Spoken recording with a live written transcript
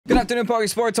Good afternoon,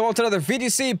 Pokesports. Welcome to another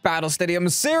VGC Battle Stadium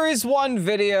Series 1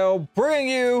 video, bringing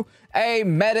you a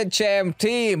Medicham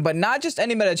team, but not just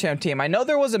any Medicham team. I know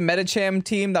there was a Medicham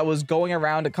team that was going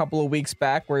around a couple of weeks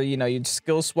back where, you know, you'd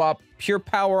skill swap pure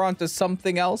power onto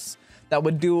something else that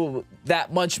would do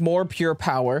that much more pure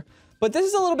power. But this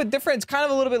is a little bit different. It's kind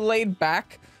of a little bit laid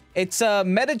back. It's a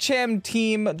Medicham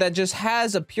team that just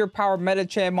has a pure power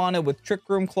Medicham on it with Trick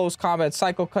Room, Close Combat,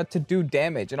 Psycho Cut to do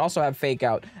damage, and also have Fake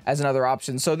Out as another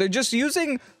option. So they're just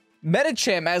using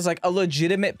Medicham as like a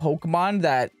legitimate Pokemon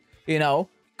that, you know,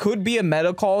 could be a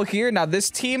meta call here. Now, this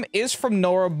team is from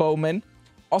Norah Bowman,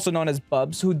 also known as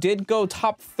Bubs, who did go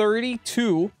top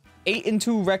 32,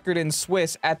 8-2 record in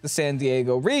Swiss at the San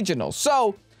Diego Regional.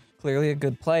 So clearly a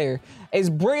good player, is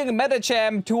bringing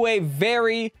Medicham to a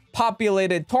very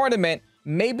populated tournament.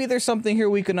 Maybe there's something here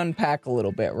we can unpack a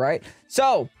little bit, right?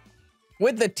 So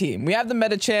with the team, we have the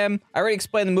Medicham. I already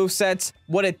explained the movesets,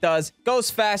 what it does.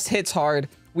 Goes fast, hits hard.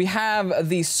 We have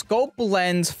the Scope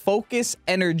Lens Focus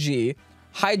Energy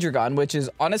Hydreigon, which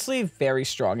is honestly very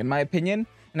strong in my opinion,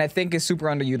 and I think is super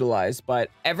underutilized.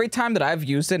 But every time that I've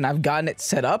used it and I've gotten it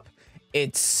set up,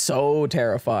 it's so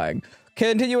terrifying.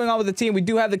 Continuing on with the team, we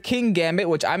do have the King Gambit,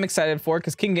 which I'm excited for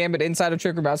because King Gambit inside of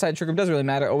Trick Room, outside of Trick Room doesn't really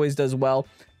matter, always does well.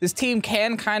 This team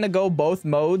can kind of go both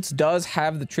modes, does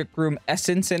have the Trick Room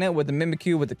essence in it with the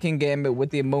Mimikyu, with the King Gambit, with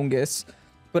the Amoonguss,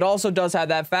 but also does have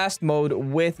that fast mode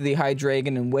with the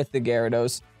Hydreigon and with the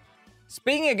Gyarados.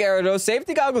 Speaking of Gyarados,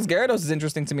 Safety Goggles Gyarados is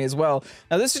interesting to me as well.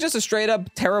 Now, this is just a straight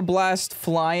up Tera Blast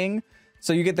flying.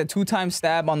 So you get the 2-time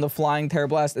stab on the flying Tera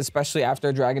Blast, especially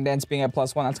after Dragon Dance being at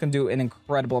 +1. That's going to do an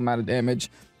incredible amount of damage.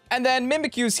 And then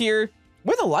Mimikyu's here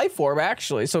with a Life Orb,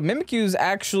 actually. So Mimikyu's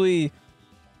actually,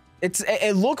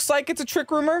 it looks like it's a Trick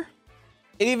Roomer.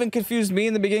 It even confused me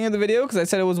in the beginning of the video because I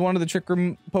said it was one of the Trick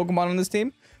Room Pokemon on this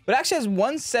team. But it actually has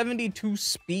 172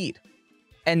 speed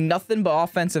and nothing but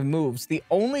offensive moves. The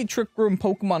only Trick Room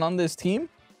Pokemon on this team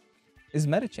is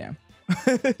Medicham.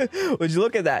 Would you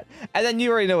look at that? And then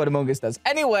you already know what Amoonguss does.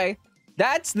 Anyway,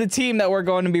 that's the team that we're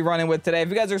going to be running with today. If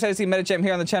you guys are excited to see Medicham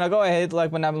here on the channel, go ahead, hit the like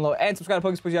button down below and subscribe to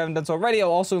Pokesports if you haven't done so already. I'll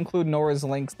also include Norah's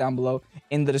links down below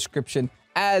in the description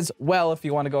as well if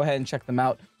you want to go ahead and check them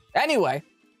out. Anyway,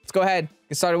 let's go ahead and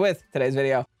get started with today's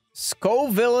video.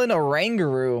 Scovillain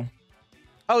Oranguru.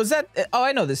 Oh, is that? Oh,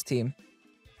 I know this team.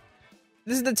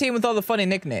 This is the team with all the funny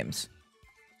nicknames.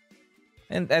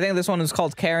 And I think this one is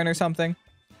called Karen or something.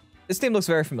 This team looks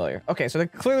very familiar. Okay, so they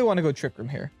clearly want to go Trick Room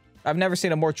here. I've never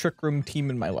seen a more Trick Room team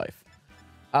in my life.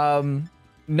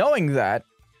 Knowing that,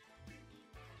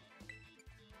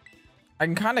 I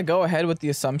can kind of go ahead with the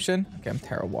assumption. Okay, I'm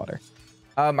Tera Water.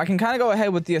 I can kind of go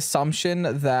ahead with the assumption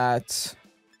that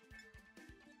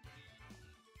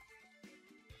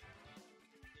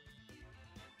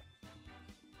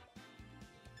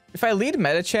if I lead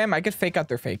Medicham, I could Fake Out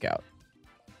their Fake Out.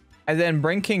 And then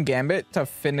bring King Gambit to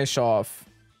finish off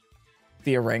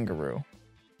the Oranguru.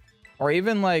 Or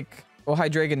even like, well,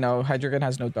 Hydreigon, no. Hydreigon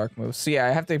has no dark moves. So yeah, I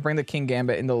have to bring the King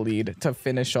Gambit in the lead to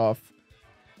finish off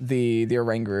the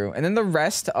Oranguru. And then the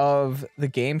rest of the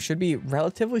game should be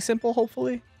relatively simple,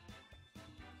 hopefully.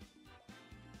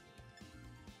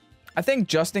 I think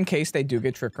just in case they do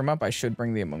get Trick Room up, I should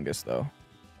bring the Amoonguss though.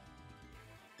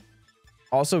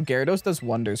 Also, Gyarados does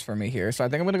wonders for me here. So I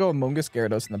think I'm going to go Amoonguss,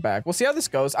 Gyarados in the back. We'll see how this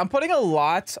goes. I'm putting a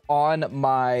lot on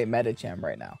my Medicham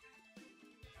right now.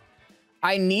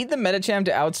 I need the Medicham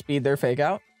to outspeed their Fake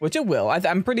Out, which it will.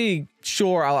 I'm pretty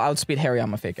sure I'll outspeed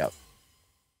Hariyama Fake Out.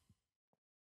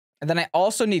 And then I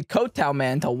also need Kotao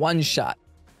Man to one-shot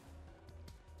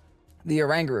the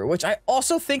Oranguru, which I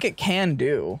also think it can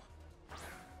do.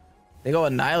 They go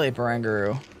Annihilate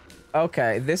Oranguru.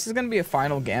 Okay, this is going to be a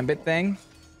Final Gambit thing.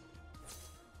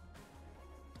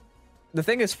 The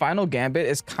thing is, Final Gambit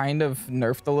is kind of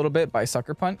nerfed a little bit by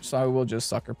Sucker Punch, so I will just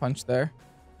Sucker Punch there.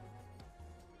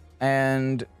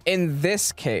 And in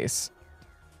this case,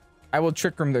 I will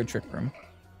Trick Room their Trick Room.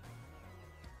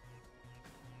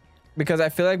 Because I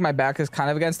feel like my back is kind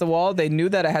of against the wall. They knew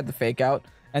that I had the Fake Out,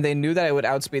 and they knew that I would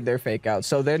outspeed their Fake Out.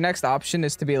 So their next option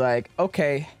is to be like,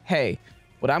 okay, hey,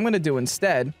 what I'm going to do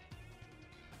instead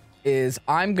is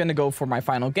I'm going to go for my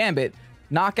Final Gambit,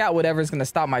 knock out whatever's going to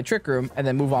stop my Trick Room, and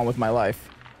then move on with my life.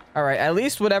 All right, at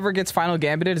least whatever gets Final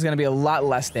Gambited is going to be a lot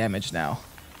less damage now.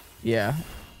 Yeah.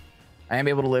 I am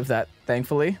able to live that,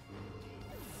 thankfully.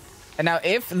 And now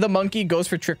if the monkey goes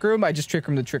for Trick Room, I just Trick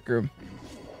Room the Trick Room.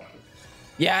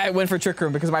 Yeah, I went for Trick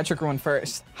Room because my Trick Room went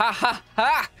first. Ha, ha,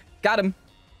 ha! Got him.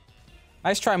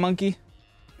 Nice try, monkey.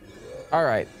 All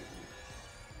right.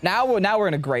 Now we're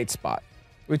in a great spot.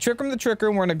 We Trick Room the Trick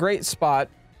Room. We're in a great spot.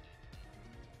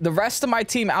 The rest of my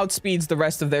team outspeeds the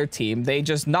rest of their team. They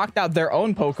just knocked out their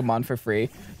own Pokemon for free.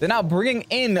 They're now bringing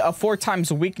in a 4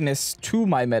 times weakness to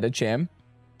my Medicham.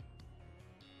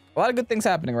 A lot of good things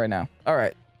happening right now. All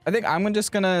right. I think I'm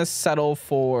just going to settle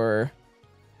for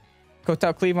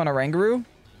Kotal Cleave on Oranguru.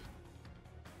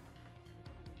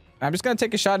 I'm just going to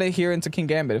take a shot at here into King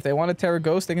Gambit. If they want to Tera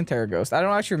Ghost, they can Tera Ghost. I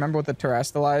don't actually remember what the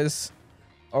Terastalize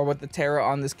or what the Tera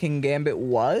on this King Gambit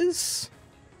was.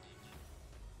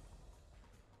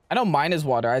 I know mine is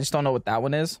water. I just don't know what that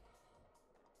one is.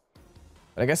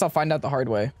 But I guess I'll find out the hard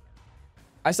way.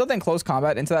 I still think close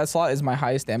combat into that slot is my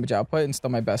highest damage output and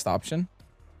still my best option.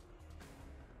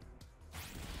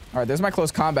 All right, there's my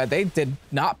close combat. They did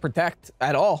not protect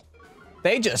at all.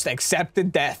 They just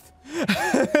accepted death.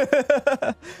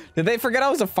 Did they forget I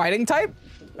was a fighting type?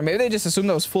 Or maybe they just assumed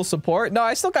that was full support. No,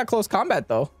 I still got close combat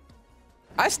though.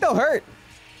 I still hurt.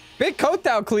 Big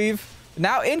Kotal Cleave.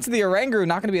 Now into the Oranguru.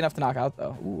 Not going to be enough to knock out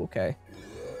though. Ooh, okay.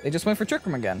 They just went for Trick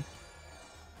Room again.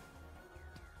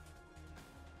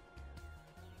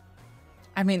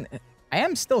 I mean, I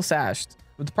am still sashed.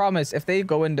 But the problem is if they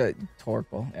go into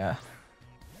Torkoal, yeah.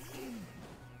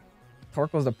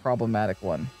 Torkoal's the problematic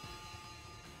one.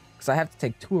 Because I have to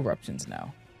take 2 eruptions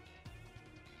now.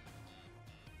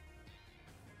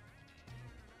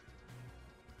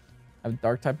 I have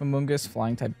Dark type Amoonguss,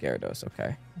 Flying type Gyarados.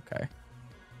 Okay, okay.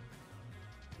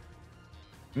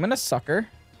 I'm gonna Sucker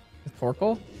with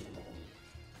Torkoal.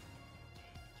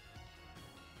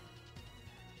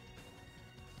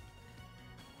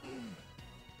 I'm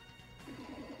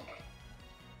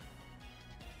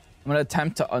gonna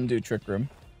attempt to undo Trick Room.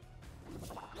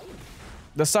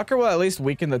 The Sucker will at least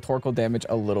weaken the Torkoal damage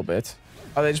a little bit.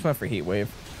 Oh, they just went for Heat Wave.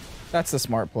 That's the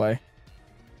smart play.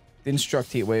 The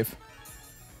Instruct Heat Wave.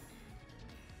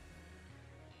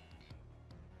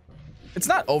 It's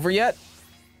not over yet.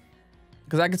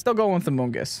 Because I can still go with the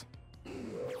Amoonguss.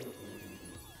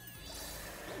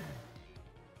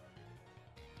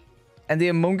 And the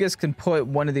Amoonguss can put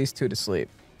one of these 2 to sleep.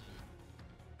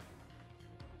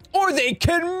 Or they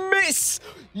can miss!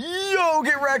 Yo,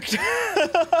 get wrecked!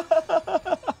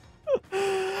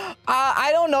 I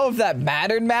don't know if that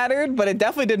mattered, but it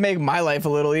definitely did make my life a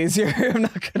little easier. I'm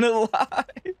not gonna lie.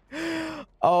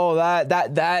 Oh,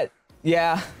 that,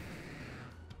 yeah.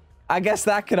 I guess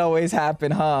that could always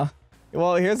happen, huh?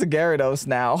 Well, here's a Gyarados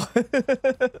now.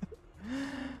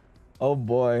 Oh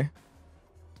boy.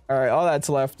 All right, all that's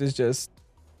left is just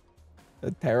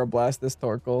a Tera Blast this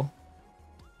Torkoal.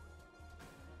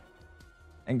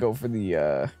 And go for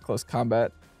the close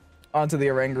combat. Onto the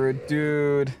Oranguru.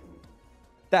 Dude.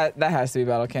 That has to be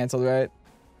battle canceled, right?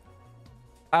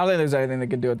 I don't think there's anything they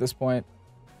can do at this point.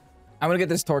 I'm gonna get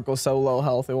this Torkoal so low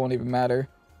health it won't even matter.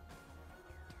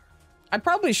 I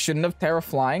probably shouldn't have Tera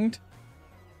Flying'd.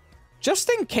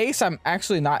 Just in case I'm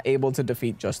actually not able to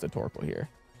defeat just a Torkoal here.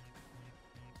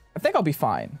 I think I'll be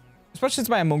fine. Especially since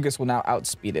my Amoonguss will now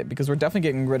outspeed it, because we're definitely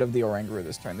getting rid of the Oranguru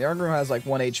this turn. The Oranguru has like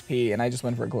 1 HP, and I just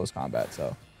went for a close combat,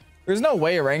 so... There's no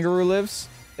way Oranguru lives.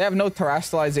 They have no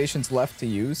Terastalizations left to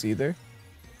use, either.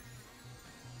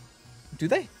 Do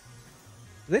they? Do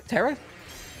they Tera?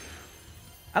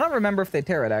 I don't remember if they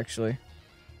Tera it, actually.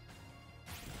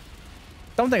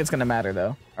 Don't think it's gonna matter,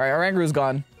 though. Alright, Oranguru's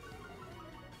gone.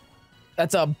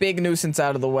 That's a big nuisance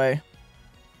out of the way.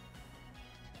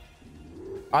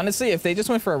 Honestly, if they just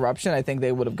went for Eruption, I think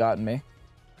they would have gotten me.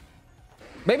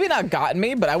 Maybe not gotten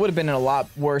me, but I would have been in a lot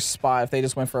worse spot if they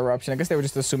just went for Eruption. I guess they were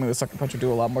just assuming the Sucker Punch would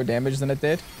do a lot more damage than it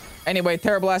did. Anyway,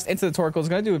 Tera Blast into the Torkoal is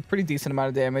going to do a pretty decent amount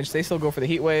of damage. They still go for the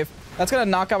Heat Wave. That's going to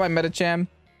knock out my Medicham.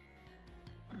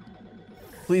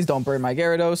 Please don't burn my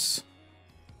Gyarados.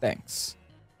 Thanks.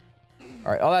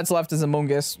 All right, all that's left is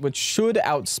Amoonguss, which should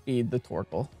outspeed the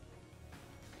Torkoal.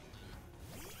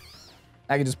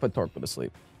 I can just put Torkoal to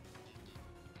sleep.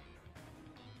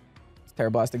 Tera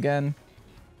Blast again.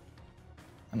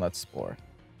 And let's Spore.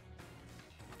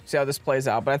 See how this plays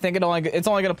out. But I think it's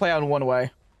only going to play out in one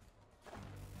way.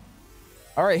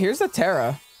 All right, here's the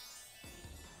Tera.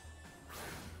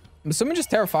 I'm assuming just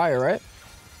Tera Fire, right?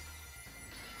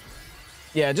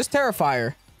 Yeah, just Tera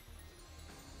Fire.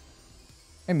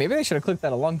 Hey, maybe they should have clicked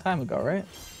that a long time ago, right?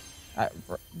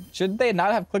 Should they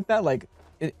not have clicked that like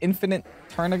an infinite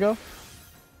turn ago?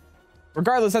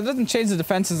 Regardless, that doesn't change the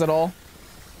defenses at all.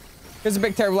 Here's a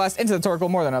big Tera Blast into the Torkoal,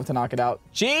 more than enough to knock it out.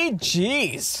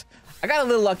 GG's. I got a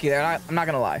little lucky there. I'm not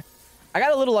going to lie. I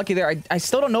got a little lucky there. I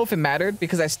still don't know if it mattered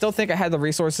because I still think I had the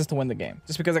resources to win the game.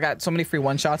 Just because I got so many free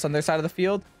one-shots on their side of the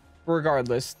field.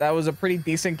 Regardless, that was a pretty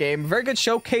decent game. Very good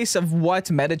showcase of what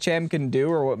Medicham can do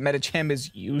or what Medicham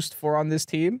is used for on this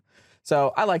team.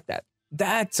 So I like that.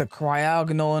 That's a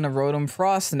Cryogonal and a Rotom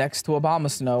Frost next to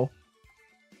Abomasnow.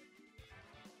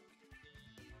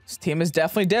 This team is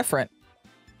definitely different.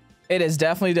 It is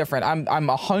definitely different. I'm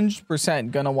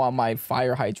 100% gonna want my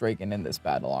Fire Hydreigon in this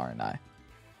battle, aren't I?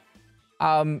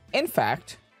 In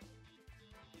fact,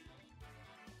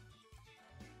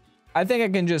 I think I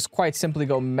can just quite simply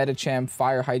go Medicham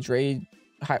Fire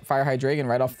Hydreigon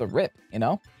right off the rip, you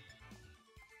know?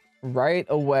 Right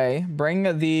away. Bring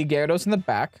the Gyarados in the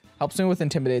back. Helps me with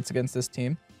Intimidates against this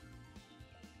team.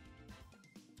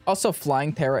 Also,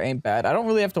 Flying Tera ain't bad. I don't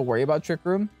really have to worry about Trick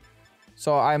Room.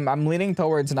 So I'm leaning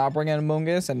towards not bringing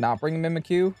Amoonguss and not bringing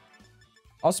Mimikyu.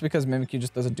 Also because Mimikyu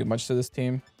just doesn't do much to this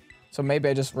team. So maybe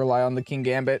I just rely on the King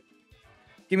Gambit.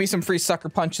 Give me some free sucker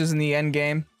punches in the end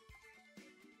game.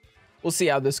 We'll see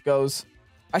how this goes.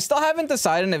 I still haven't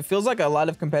decided, and it feels like a lot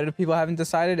of competitive people haven't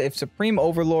decided if Supreme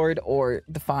Overlord or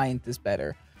Defiant is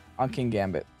better on King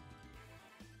Gambit.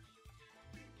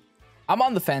 I'm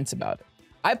on the fence about it.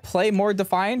 I play more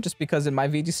Defiant just because in my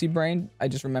VGC brain, I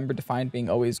just remember Defiant being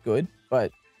always good.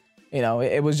 But, you know,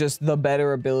 it was just the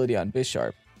better ability on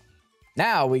Bisharp.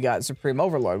 Now we got Supreme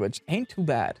Overlord, which ain't too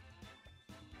bad.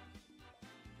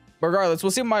 Regardless,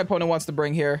 we'll see what my opponent wants to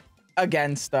bring here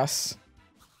against us.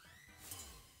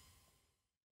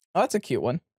 Oh, that's a cute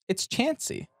one. It's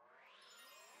Chansey.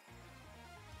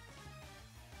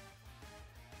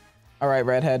 All right,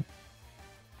 Redhead.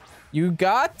 You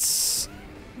got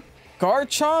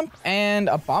Garchomp and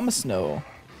Abomasnow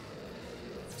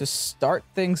to start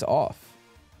things off.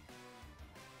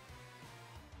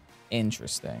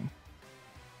 Interesting.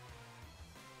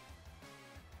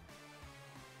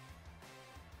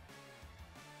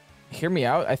 Hear me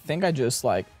out. I think I just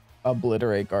like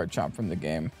obliterate Garchomp from the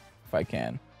game if I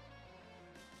can.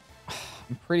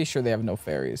 I'm pretty sure they have no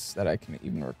fairies that I can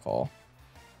even recall.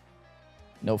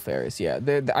 No fairies. Yeah,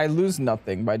 I lose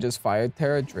nothing by just Fire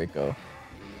Tera Draco.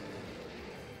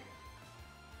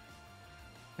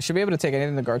 I should be able to take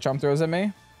anything the Garchomp throws at me.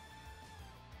 And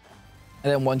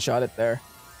then one-shot it there.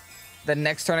 The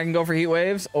next turn I can go for Heat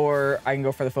Waves, or I can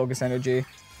go for the Focus Energy.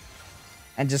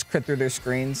 And just crit through their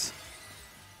screens.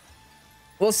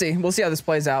 We'll see. We'll see how this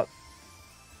plays out.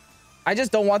 I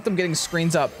just don't want them getting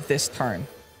screens up this turn.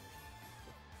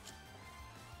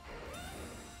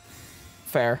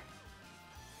 Fair.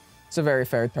 It's a very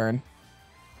fair turn.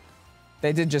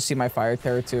 They did just see my Fire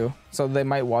Tera too, so they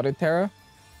might Water Tera.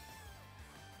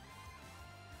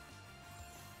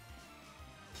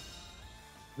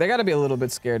 They gotta be a little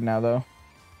bit scared now though.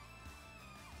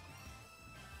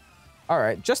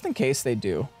 Alright, just in case they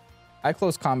do, I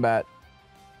close combat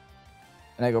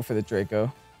and I go for the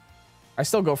Draco. I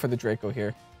still go for the Draco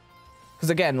here. Because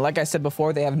again, like I said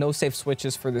before, they have no safe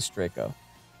switches for this Draco.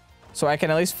 So I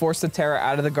can at least force the Tera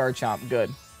out of the Garchomp. Good.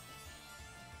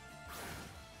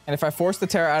 And if I force the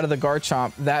Tera out of the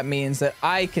Garchomp, that means that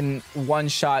I can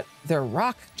one-shot their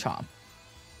Rock Chomp.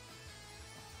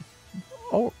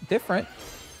 Oh, different.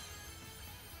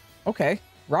 Okay,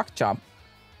 Rock Chomp.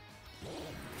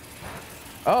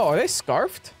 Oh, are they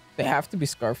scarfed? They have to be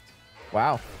scarfed.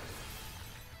 Wow.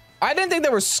 I didn't think they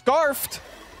were scarfed.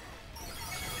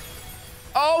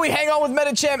 Oh, we hang on with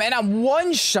Medicham, and I'm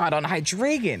one-shot on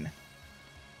Hydreigon.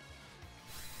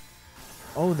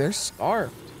 Oh, they're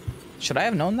scarfed. Should I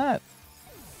have known that?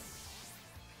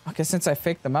 Okay, since I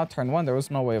faked them out turn 1, there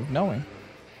was no way of knowing.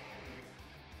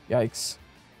 Yikes.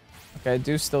 Okay, I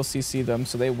do still CC them,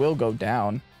 so they will go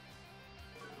down.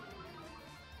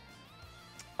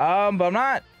 But I'm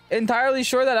not entirely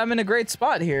sure that I'm in a great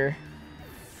spot here.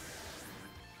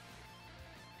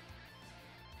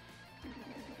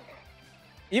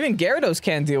 Even Gyarados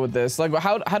can't deal with this. Like,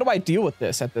 how do I deal with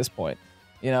this at this point?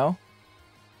 You know?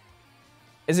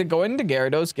 Is it going to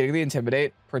Gyarados, getting the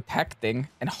Intimidate, protecting,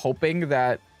 and hoping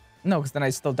that... No, because then I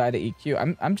still die to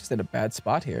EQ. I'm just in a bad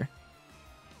spot here.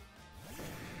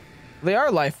 They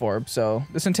are Life Orb, so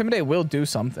this Intimidate will do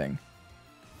something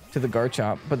to the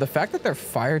Garchomp. But the fact that they're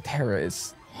Fire Tera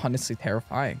is honestly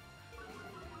terrifying.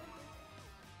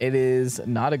 It is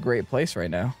not a great place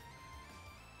right now.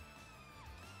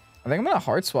 I think I'm going to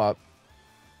Hard Swap.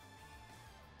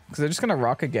 Because they're just going to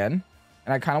Rock again.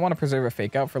 And I kind of want to preserve a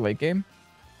Fake Out for late game.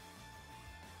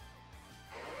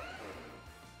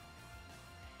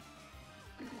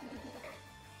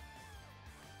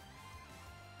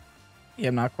 Yeah,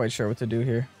 I'm not quite sure what to do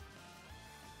here.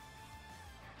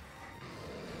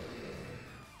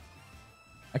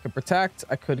 I could Protect.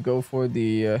 I could go for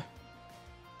the...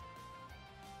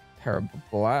 Tera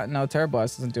Blast. No, Tera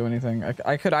Blast doesn't do anything.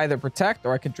 I could either Protect,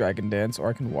 or I could Dragon Dance, or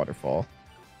I can Waterfall.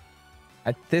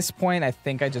 At this point, I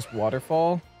think I just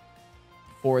Waterfall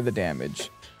for the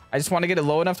damage. I just want to get it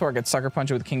low enough to where I could Sucker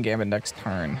Punch it with King Gambit next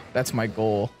turn. That's my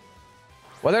goal.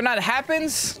 Whether or not it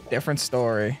happens, different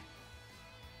story.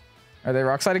 Are they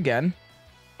rock slide again?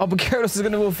 Oh, but Gyarados is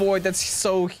going to avoid. That's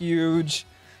so huge.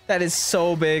 That is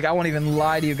so big. I won't even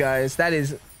lie to you guys. That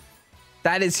is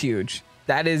huge.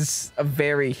 That is a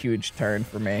very huge turn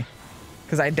for me.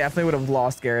 Because I definitely would have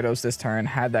lost Gyarados this turn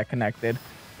had that connected.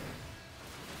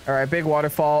 All right, big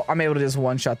waterfall. I'm able to just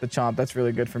one-shot the Chomp. That's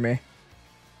really good for me.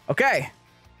 Okay.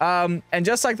 And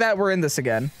just like that, we're in this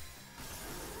again.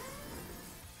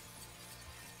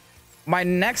 My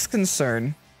next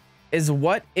concern is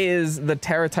what is the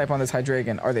Tera type on this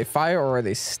Hydreigon? Are they fire or are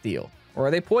they steel? Or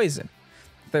are they poison?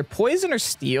 If they're poison or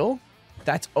steel,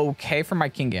 that's okay for my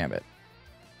King Gambit.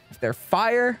 If they're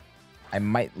fire, I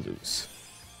might lose.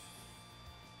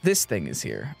 This thing is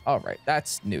here. All right,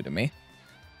 that's new to me.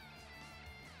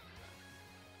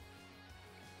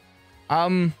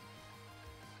 Hydreigon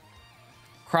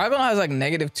has like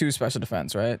 -2 special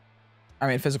defense, right? I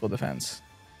mean, physical defense.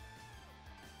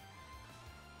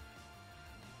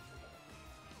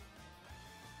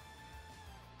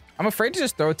 I'm afraid to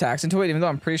just throw attacks into it, even though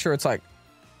I'm pretty sure it's like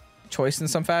choice in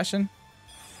some fashion.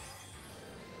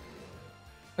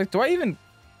 Like,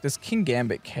 does King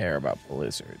Gambit care about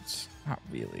blizzards? Not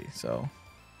really, so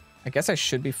I guess I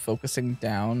should be focusing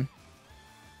down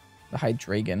the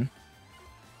Hydreigon.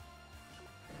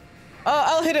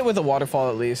 I'll hit it with a waterfall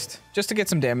at least, just to get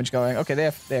some damage going. Okay, they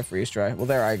have freeze dry. Well,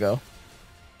 there I go.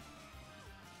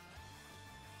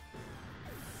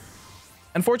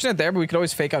 Unfortunate there, but we could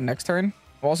always fake out next turn.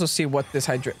 We'll also see what this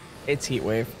It's Heat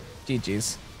Wave.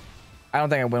 GG's. I don't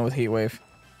think I win with Heat Wave.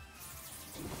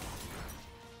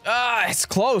 Ah, it's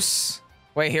close.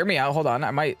 Wait, hear me out. Hold on.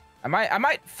 I might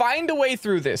find a way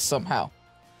through this somehow.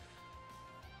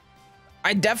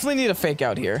 I definitely need a fake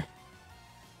out here.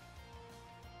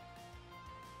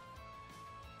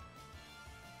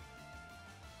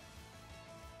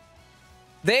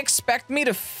 They expect me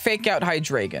to fake out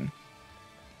Hydreigon.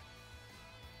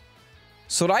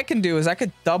 So what I can do is I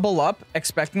could double up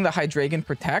expecting the Hydreigon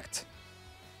protect.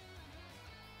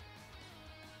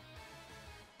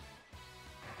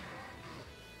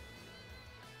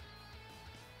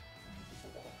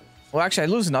 Well, actually, I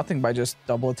lose nothing by just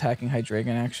double attacking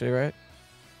Hydreigon, actually, right?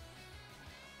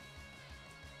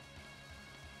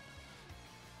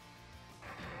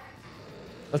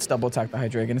 Let's double attack the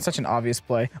Hydreigon. It's such an obvious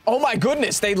play. Oh my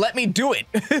goodness, they let me do it.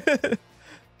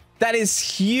 That is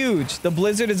huge. The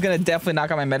Blizzard is going to definitely knock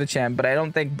out my Medicham, but I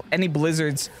don't think any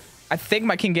Blizzards... I think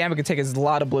my King Gambit could take a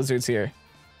lot of Blizzards here.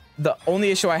 The only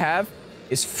issue I have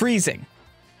is freezing.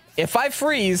 If I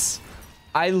freeze,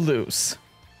 I lose.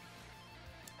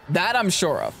 That I'm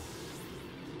sure of.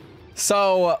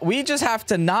 So we just have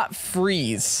to not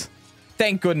freeze.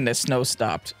 Thank goodness snow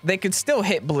stopped. They could still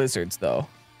hit Blizzards, though.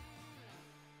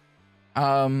 Do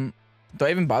I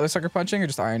even bother Sucker Punching or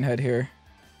just Iron Head here?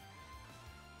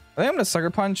 I think I'm gonna Sucker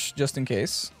Punch just in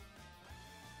case.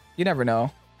 You never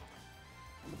know.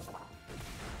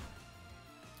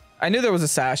 I knew there was a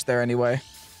Sash there anyway.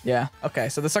 Yeah, okay,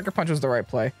 so the Sucker Punch was the right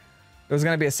play. There was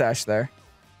gonna be a Sash there.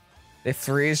 They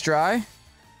freeze dry.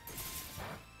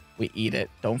 We eat it.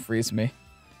 Don't freeze me.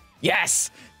 Yes!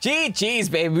 GG's,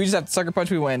 baby. We just have to Sucker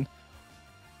Punch, we win.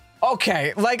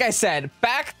 Okay, like I said,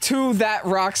 back to that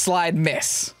Rock Slide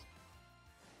miss.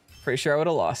 Pretty sure I would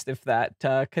have lost if that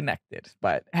connected.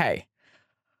 But hey,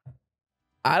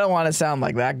 I don't want to sound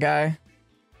like that guy.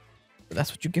 But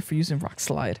that's what you get for using Rock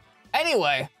Slide.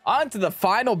 Anyway, on to the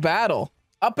final battle.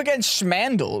 Up against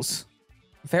Schmandles.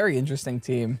 Very interesting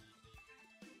team.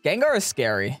 Gengar is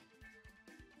scary.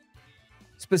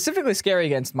 Specifically scary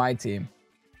against my team.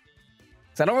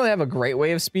 Because I don't really have a great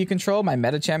way of speed control. My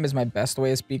Medicham is my best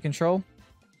way of speed control.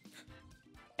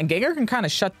 And Gengar can kind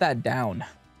of shut that down.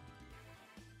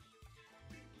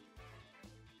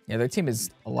 Yeah, their team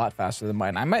is a lot faster than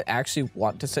mine. I might actually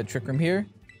want to set Trick Room here.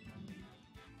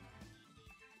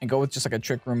 And go with just like a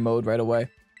Trick Room mode right away.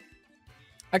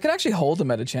 I could actually hold the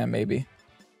Medicham, maybe.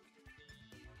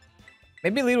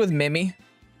 Maybe lead with Mimi.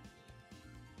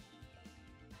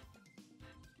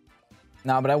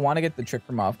 No, but I want to get the Trick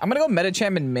Room off. I'm going to go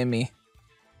Medicham and Mimi.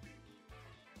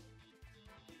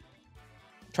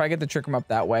 Try to get the Trick Room up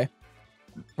that way.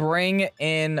 Bring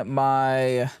in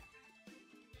my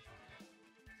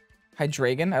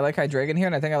Hydreigon. I like Hydreigon here,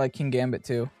 and I think I like King Gambit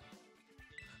too.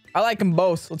 I like them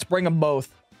both. Let's bring them both.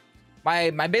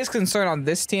 My biggest concern on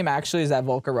this team actually is that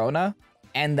Volcarona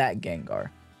and that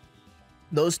Gengar.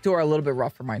 Those two are a little bit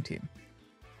rough for my team.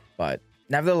 But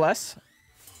nevertheless,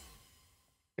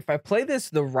 if I play this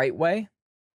the right way,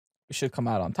 we should come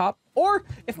out on top. Or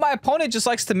if my opponent just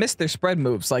likes to miss their spread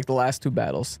moves like the last two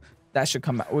battles, that should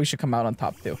come out. We should come out on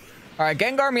top too. All right,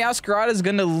 Gengar Meowscarada is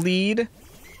going to lead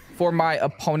for my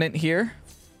opponent here.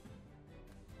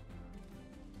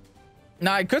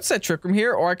 Now, I could set Trick Room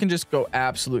here, or I can just go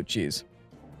absolute cheese.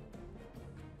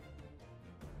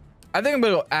 I think I'm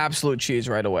going to go absolute cheese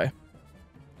right away.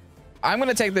 I'm going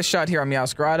to take this shot here on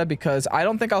Meowscarada because I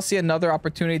don't think I'll see another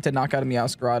opportunity to knock out a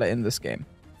Meowscarada in this game.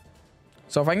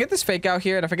 So if I can get this fake out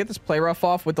here, and if I get this Play Rough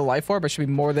off with the Life Orb, it should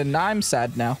be more than... I'm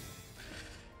sad now.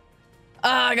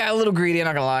 I got a little greedy, I'm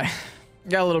not going to lie.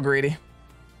 Got a little greedy.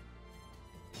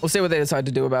 We'll see what they decide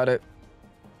to do about it.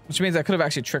 Which means I could have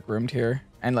actually Trick Roomed here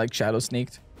and like Shadow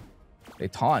Sneaked. They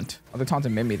taunt. Oh, they're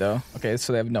taunting Mimi though. Okay,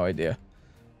 so they have no idea.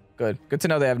 Good. Good to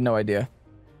know they have no idea.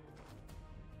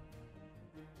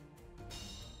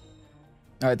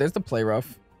 All right, there's the Play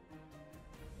Rough.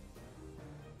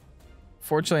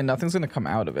 Fortunately, nothing's going to come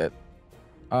out of it.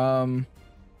 Let's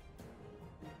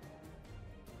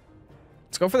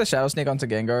go for the Shadow Sneak onto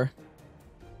Gengar.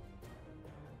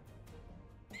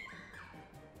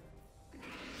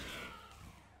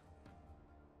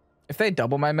 If they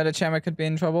double my Medicham, I could be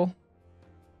in trouble.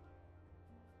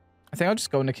 I think I'll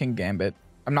just go into King Gambit.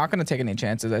 I'm not going to take any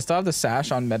chances. I still have the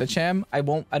Sash on Medicham. I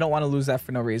don't want to lose that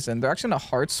for no reason. They're actually going to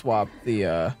Heart Swap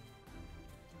the...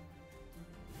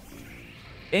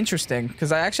 Interesting,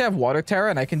 because I actually have Water Tera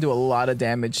and I can do a lot of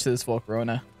damage to this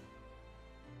Volcarona.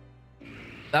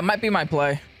 That might be my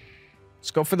play.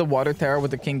 Just go for the Water Tera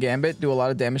with the King Gambit, do a lot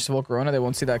of damage to Volcarona. They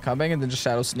won't see that coming, and then just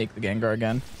Shadow Sneak the Gengar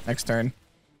again next turn.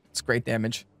 It's great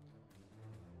damage.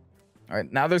 All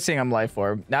right, now they're seeing I'm Life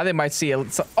Orb. Now they might see...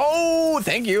 Oh,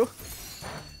 thank you.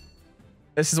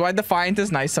 This is why Defiant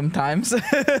is nice sometimes.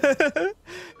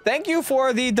 Thank you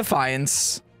for the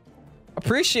Defiance.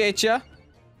 Appreciate ya.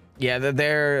 Yeah,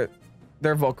 their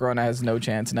Volcarona has no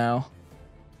chance now.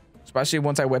 Especially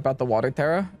once I whip out the Water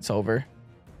Tera, it's over.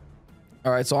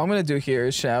 All right, so all I'm going to do here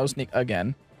is Shadow Sneak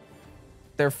again.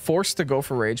 They're forced to go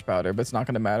for Rage Powder, but it's not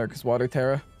going to matter because Water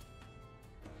Tera.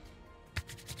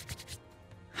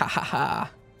 Ha ha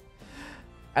ha.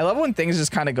 I love when things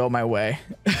just kind of go my way.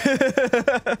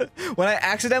 When I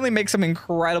accidentally make some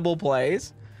incredible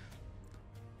plays.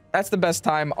 That's the best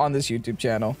time on this YouTube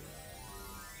channel.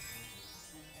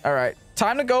 All right,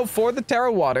 time to go for the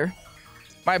Tera Water.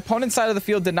 My opponent's side of the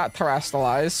field did not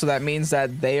terrestrialize, so that means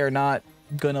that they are not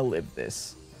gonna live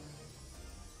this.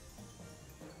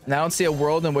 And I don't see a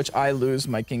world in which I lose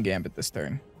my King Gambit this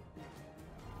turn.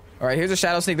 All right, here's a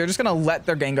Shadow Sneak. They're just gonna let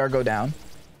their Gengar go down.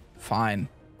 Fine.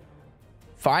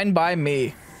 Fine by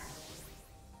me.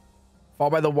 Fall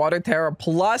by the Water Tera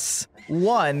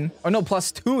 +1. Or no,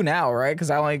 +2 now, right? Because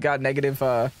I only got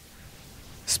negative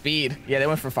speed. Yeah, they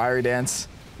went for Fiery Dance.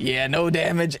 Yeah, no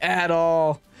damage at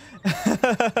all.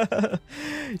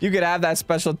 You could have that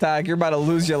special attack. You're about to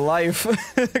lose your life.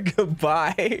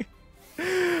 Goodbye.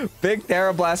 Big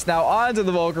Tera Blast now onto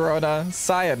the Volcarona.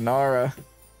 Sayonara.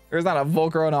 There's not a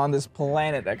Volcarona on this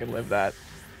planet that could live that.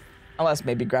 Unless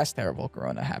maybe Grass Tera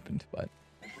Volcarona happened, but...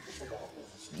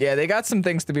 Yeah, they got some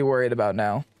things to be worried about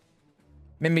now.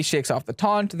 Mimi shakes off the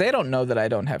taunt. They don't know that I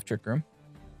don't have Trick Room.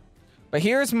 But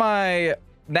here's my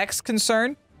next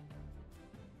concern.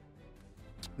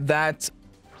 That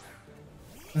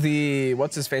the...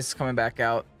 What's his face is coming back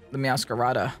out. The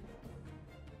Meowscarada.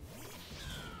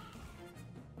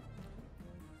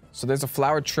 So there's a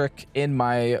Flower Trick in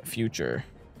my future.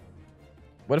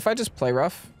 What if I just play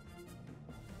rough?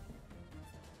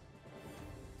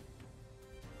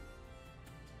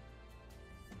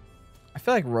 I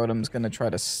feel like Rotom's going to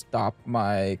try to stop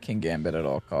my King Gambit at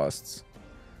all costs.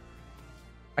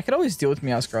 I could always deal with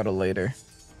Meowscarada later.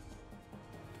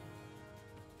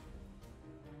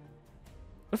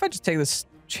 What if I just take this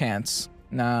chance?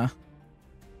 Nah.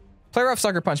 Play rough,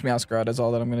 Sucker Punch, Meowscarada is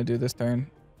all that I'm going to do this turn.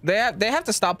 They have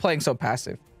to stop playing so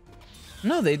passive.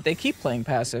 No, they keep playing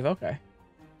passive. Okay.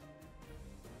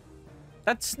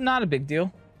 That's not a big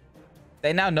deal.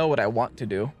 They now know what I want to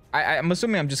do. I'm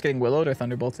assuming I'm just getting Willowed or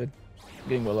Thunderbolted.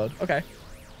 Getting Willowed. Okay.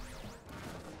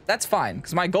 That's fine,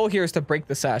 because my goal here is to break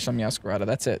the Sash on Meowscarada.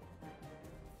 That's it.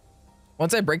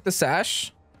 Once I break the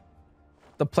Sash,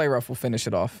 the Play Rough will finish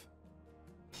it off.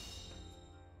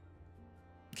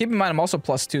 Keep in mind, I'm also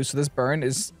 +2, so this burn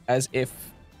is as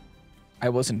if I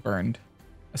wasn't burned,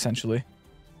 essentially.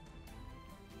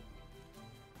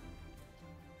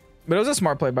 But it was a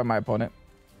smart play by my opponent.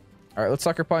 All right, let's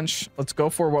Sucker Punch. Let's go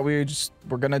for what we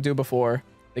were going to do before.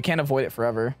 They can't avoid it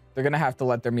forever. They're going to have to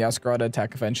let their Meowscarada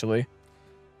attack eventually.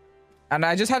 And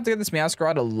I just have to get this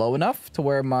Meowscarada low enough to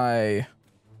where my...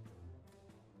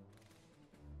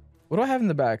 What do I have in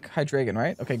the back? Hydreigon,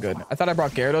 right? Okay, good. I thought I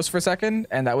brought Gyarados for a second,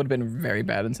 and that would have been very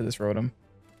bad into this Rotom.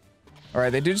 All right,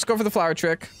 they do just go for the Flower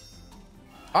Trick.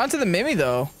 Onto the Mimi,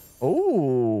 though.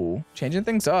 Oh, changing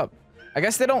things up. I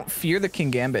guess they don't fear the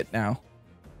King Gambit now.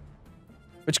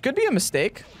 Which could be a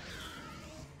mistake.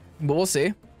 But we'll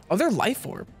see. Oh, they're Life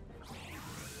Orb.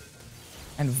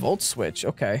 And Volt Switch.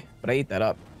 Okay, but I ate that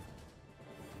up.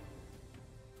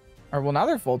 All right, well, now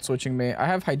they're Volt Switching me. I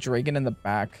have Hydreigon in the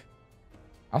back.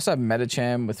 I also have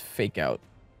Medicham with Fake Out.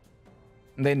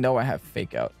 And they know I have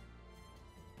Fake Out.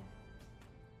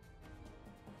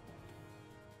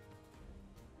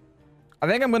 I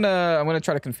think I'm gonna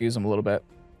try to confuse them a little bit.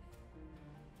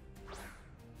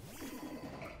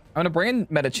 I'm gonna bring in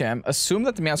Medicham, assume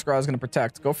that the Meowscarada is gonna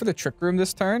protect, go for the Trick Room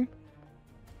this turn,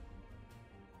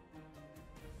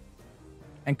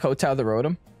 and Kowtow the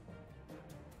Rotom.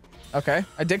 Okay,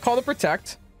 I did call to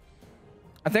protect.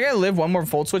 I think I live one more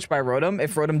Volt Switch by Rotom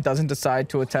if Rotom doesn't decide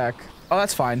to attack. Oh,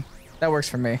 that's fine. That works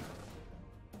for me.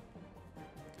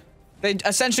 They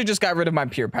essentially just got rid of my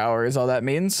pure power is all that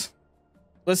means.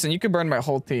 Listen, you could burn my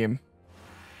whole team.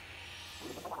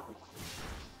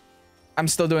 I'm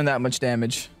still doing that much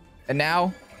damage. And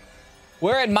now,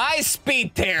 we're at my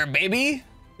speed tier, baby.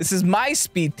 This is my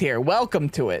speed tier. Welcome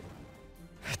to it.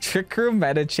 Trick Room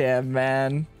Medicham,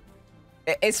 man.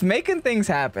 It's making things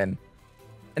happen.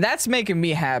 And that's making me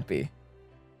happy.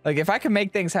 Like, if I can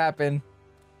make things happen,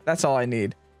 that's all I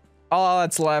need. All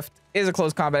that's left is a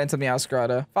close combat into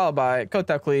Meowscarada, followed by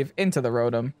Kowtow Cleave into the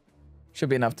Rotom. Should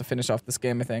be enough to finish off this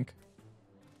game, I think.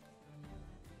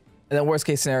 And then worst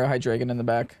case scenario, Hydreigon in the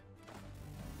back.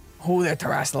 Oh, they're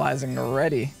terastallizing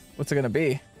already. What's it gonna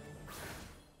be?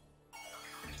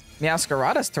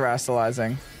 Meowscarada's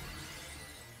terastallizing.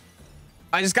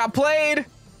 I just got played!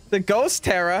 The Ghost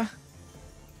Tera.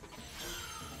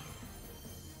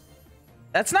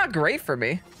 That's not great for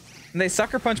me. And they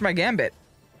Sucker Punch my Gambit.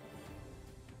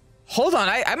 Hold on,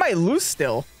 I might lose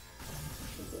still.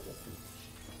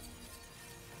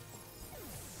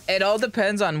 It all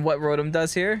depends on what Rotom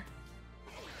does here.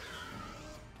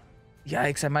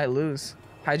 Yikes, I might lose.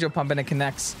 Hydro Pump and it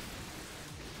connects.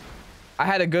 I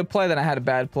had a good play, then I had a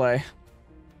bad play.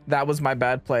 That was my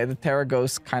bad play. The Tera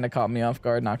Ghost kind of caught me off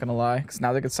guard, not gonna lie. Because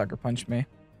now they could Sucker Punch me.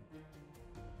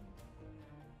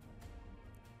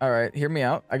 Alright, hear me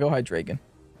out. I go Hydreigon.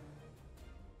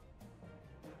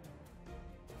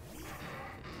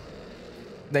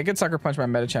 They could Sucker Punch my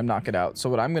Medicham, knock it out. So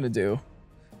what I'm gonna do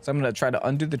is I'm gonna try to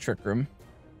undo the Trick Room.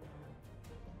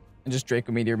 And just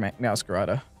Draco Meteor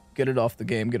Meowscarada. Get it off the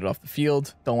game, get it off the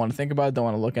field. Don't want to think about it, don't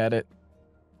want to look at it.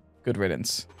 Good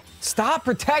riddance. Stop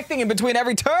protecting in between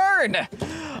every turn!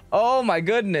 Oh my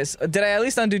goodness. Did I at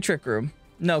least undo Trick Room?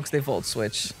 No, because they Volt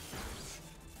Switch.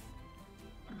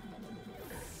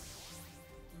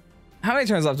 How many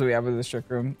turns left do we have with this Trick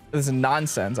Room? This is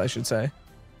nonsense, I should say.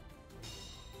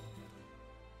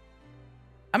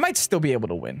 I might still be able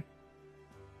to win.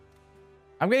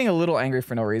 I'm getting a little angry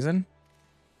for no reason.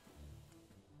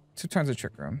 2 turns of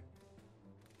Trick Room.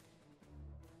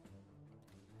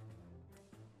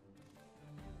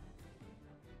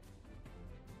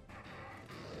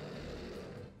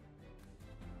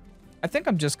 I think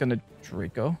I'm just gonna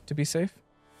Draco to be safe.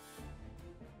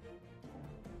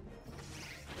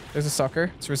 There's a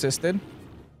Sucker. It's resisted.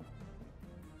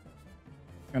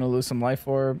 Gonna lose some Life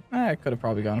Orb. I could have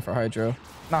probably gone for Hydro.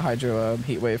 Not Hydro,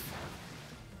 Heat Wave.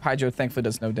 Hydro thankfully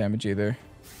does no damage either.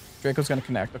 Draco's gonna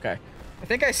connect. Okay. I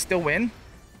think I still win.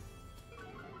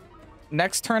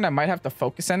 Next turn, I might have to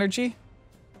Focus Energy.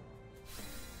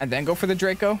 And then go for the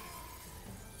Draco.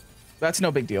 That's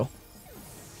no big deal.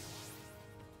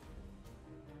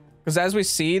 Because as we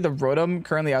see, the Rotom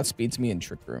currently outspeeds me in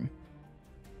Trick Room.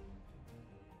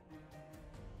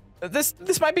 This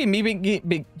might be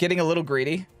me getting a little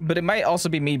greedy, but it might also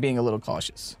be me being a little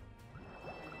cautious.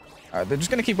 All right, they're just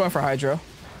going to keep going for Hydro.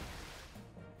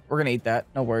 We're going to eat that.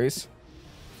 No worries.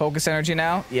 Focus Energy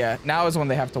now. Yeah, now is when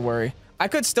they have to worry. I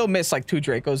could still miss like 2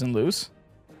 Dracos and lose.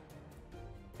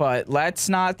 But let's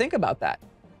not think about that.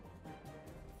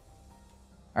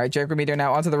 All right, Draco Meteor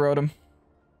now onto the Rotom.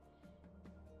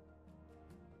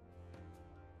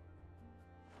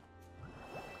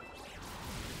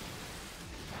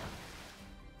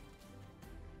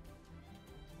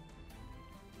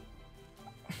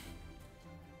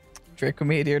 Draco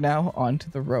Meteor now onto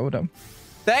the Rotom.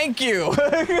 Thank you.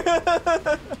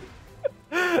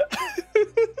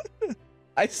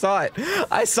 I saw it.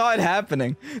 I saw it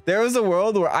happening. There was a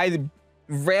world where I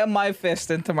rammed my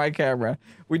fist into my camera.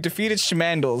 We defeated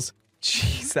Schmandles.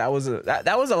 Jeez, that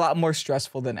was a lot more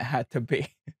stressful than it had to be.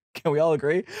 Can we all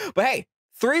agree? But hey,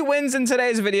 3 wins in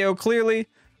today's video. Clearly,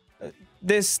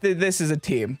 this is a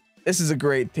team. This is a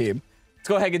great team. Let's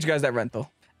go ahead and get you guys that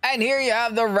rental. And here you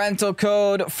have the rental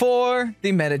code for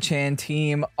the Medicham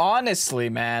team. Honestly,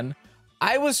 man,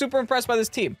 I was super impressed by this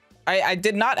team. I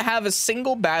did not have a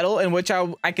single battle in which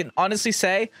I can honestly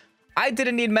say I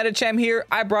didn't need Medicham here.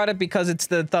 I brought it because it's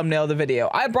the thumbnail of the video.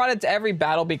 I brought it to every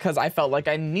battle because I felt like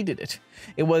I needed it.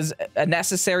 It was a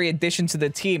necessary addition to the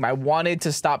team. I wanted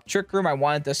to stop Trick Room. I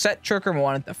wanted to set Trick Room. I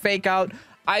wanted to fake out.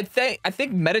 I think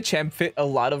Medicham fit a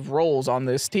lot of roles on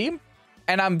this team,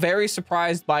 and I'm very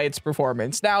surprised by its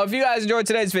performance. Now, if you guys enjoyed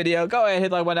today's video, go ahead, hit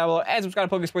the like button down below, and subscribe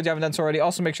to Pokesports if you haven't done so already.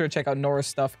 Also, make sure to check out Norah's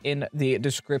stuff in the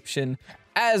description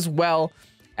as well,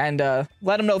 and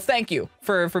let him know thank you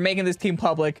for making this team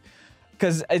public,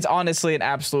 because it's honestly an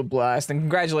absolute blast. And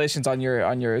congratulations on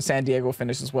your San Diego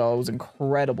finish as well. It was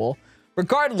incredible.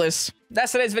 Regardless,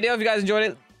 that's today's video. If you guys enjoyed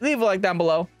it, leave a like down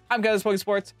below. I'm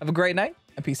Pokesports. Have a great night,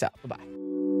 and peace out. Bye-bye.